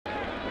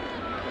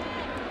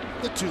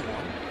The 2-1.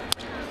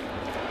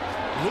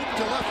 Loop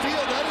to left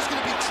field. That is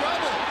going to be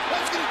trouble.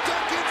 That's going to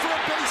duck in for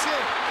a base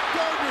hit.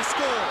 Gardner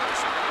scores.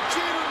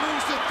 Jeter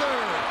moves to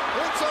third.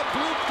 It's a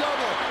bloop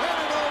double and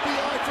an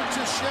RBI for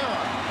Teixeira.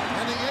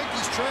 And the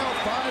Yankees trail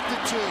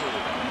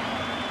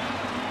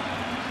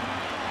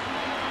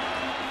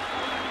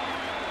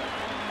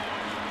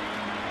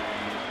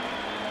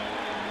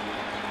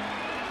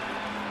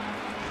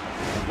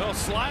 5-2. Little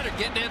slider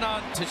getting in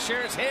on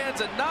Teixeira's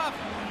hands enough.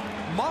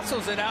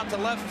 Muscles it out to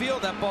left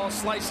field. That ball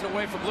slicing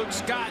away from Luke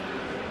Scott.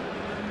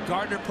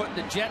 Gardner putting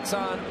the Jets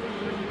on.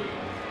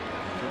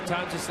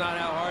 Sometimes it's not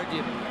how hard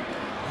you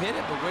hit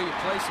it, but where you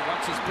place it.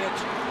 Watch this pitch.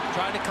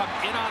 Trying to come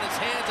in on his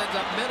hands. Ends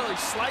up middle. He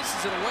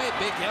slices it away.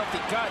 Big healthy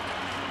cut.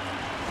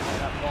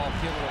 That ball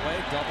peeling away.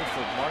 Double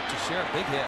for Mark Teixeira. Big hit.